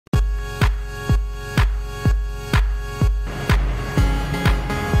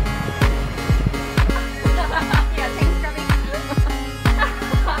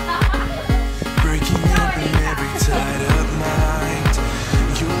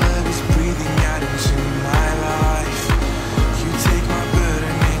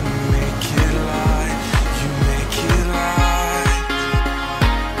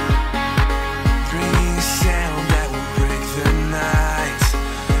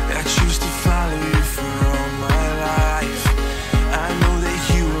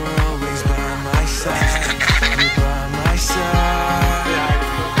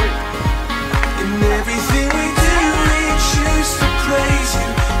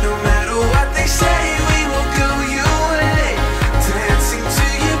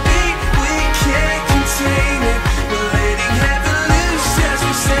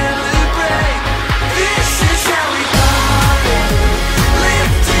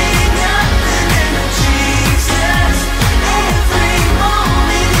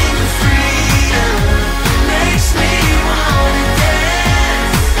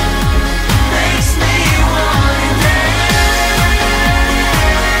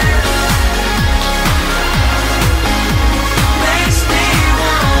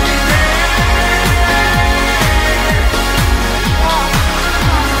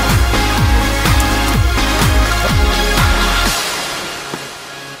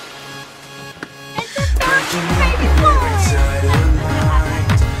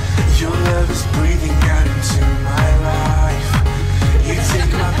breathing out into my life. You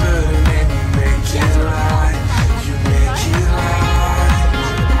take my burden and you make it light. You make it light.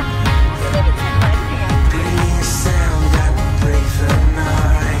 Bring me a sound that will break the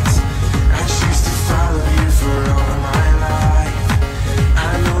night. I choose to follow you for all my life.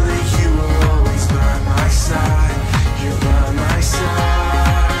 I know that you are always by my side. You're by my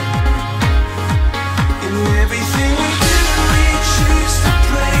side. In everything we do, we choose to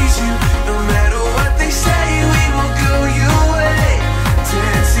praise you. No matter what they say, we will go your way.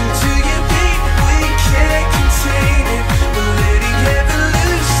 Dancing to your beat, we can't contain it. We're letting heaven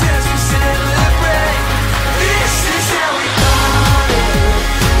loose as we celebrate. This is how we party,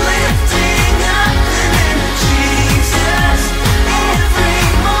 lifting up the name of Jesus. Every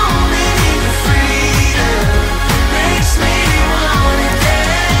moment in your freedom makes me wanna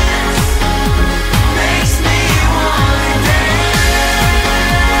dance. Makes me wanna dance.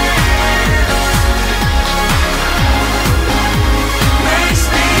 Makes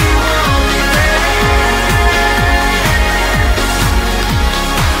me wanna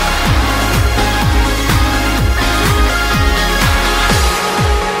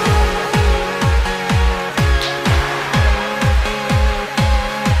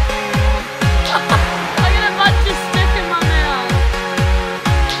I got a bunch of stick in my mouth.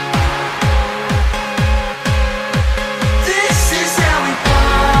 This is how we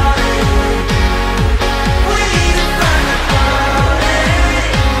party. We define the party.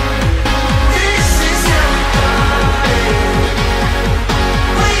 This is how we party.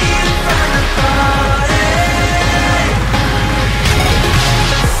 We define the party.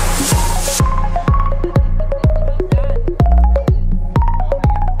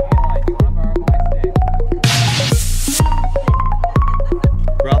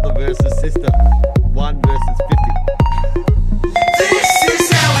 Brother versus sister. 1 versus 50. This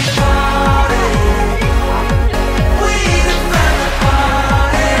is how we party. We define the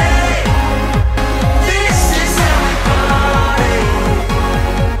party. This is how we party.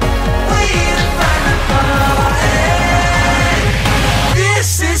 We define the party. This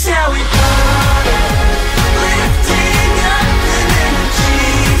is how we party. Lifting up the name of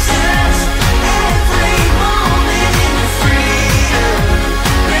Jesus. Every moment in your freedom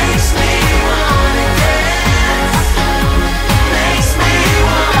makes me wanna dance. Makes me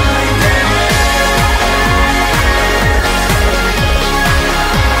wanna dance.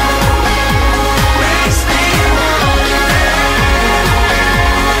 Makes me wanna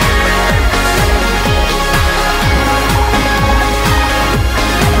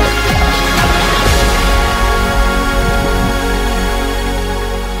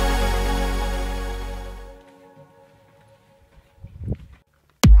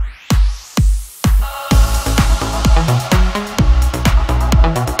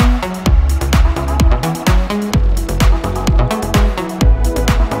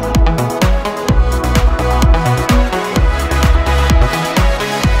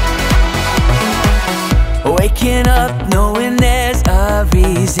Waking up knowing there's a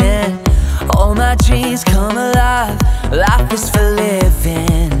reason. All my dreams come alive. Life is for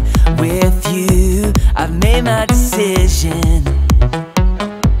living. With you, I've made my decision.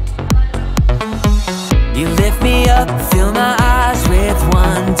 You lift me up, fill my eyes with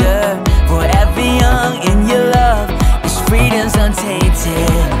wonder. Forever young in your love, this freedom's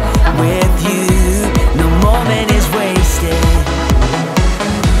untainted.